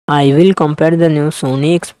I will compare the new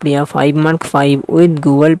Sony Xperia 5 Mark 5 with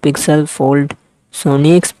Google Pixel Fold.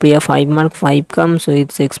 Sony Xperia 5 Mark 5 comes with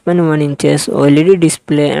 6.1 inches OLED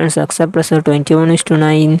display and success ratio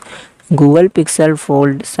 21:9. Google Pixel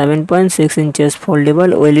Fold 7.6 inches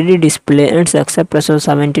foldable OLED display and success ratio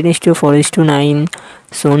 17:4:9.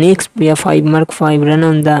 Sony Xperia 5 Mark 5 run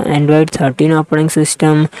on the Android 13 operating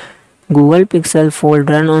system. Google Pixel Fold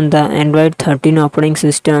run on the Android 13 operating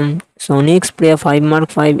system. Sony Xperia 5 Mark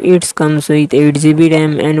 5 it comes with 8GB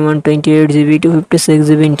RAM and 128GB to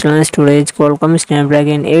 56GB internal storage. Qualcomm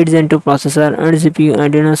Snapdragon 8 Gen 2 processor and GPU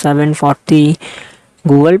Adreno 740.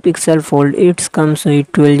 Google Pixel Fold it comes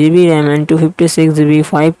with 12GB RAM and 256GB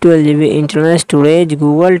 512GB internal storage.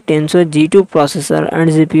 Google Tensor G2 processor and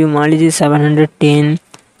GPU Mali G710.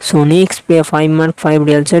 Sony Xperia 5 Mark 5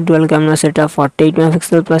 real set dual camera setup 48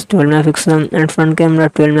 MP plus 12 MP and front camera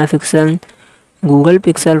 12 MP. Google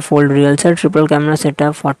Pixel Fold real set triple camera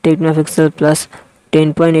setup 48 MP plus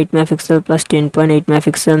 10.8 MP plus 10.8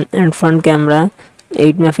 MP and front camera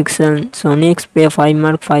 8 MP. Sony Xperia 5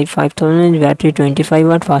 Mark 5 5000 mAh battery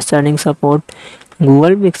 25W fast charging support.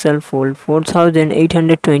 Google Pixel Fold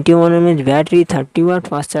 4821 mAh battery 30W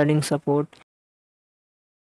fast charging support.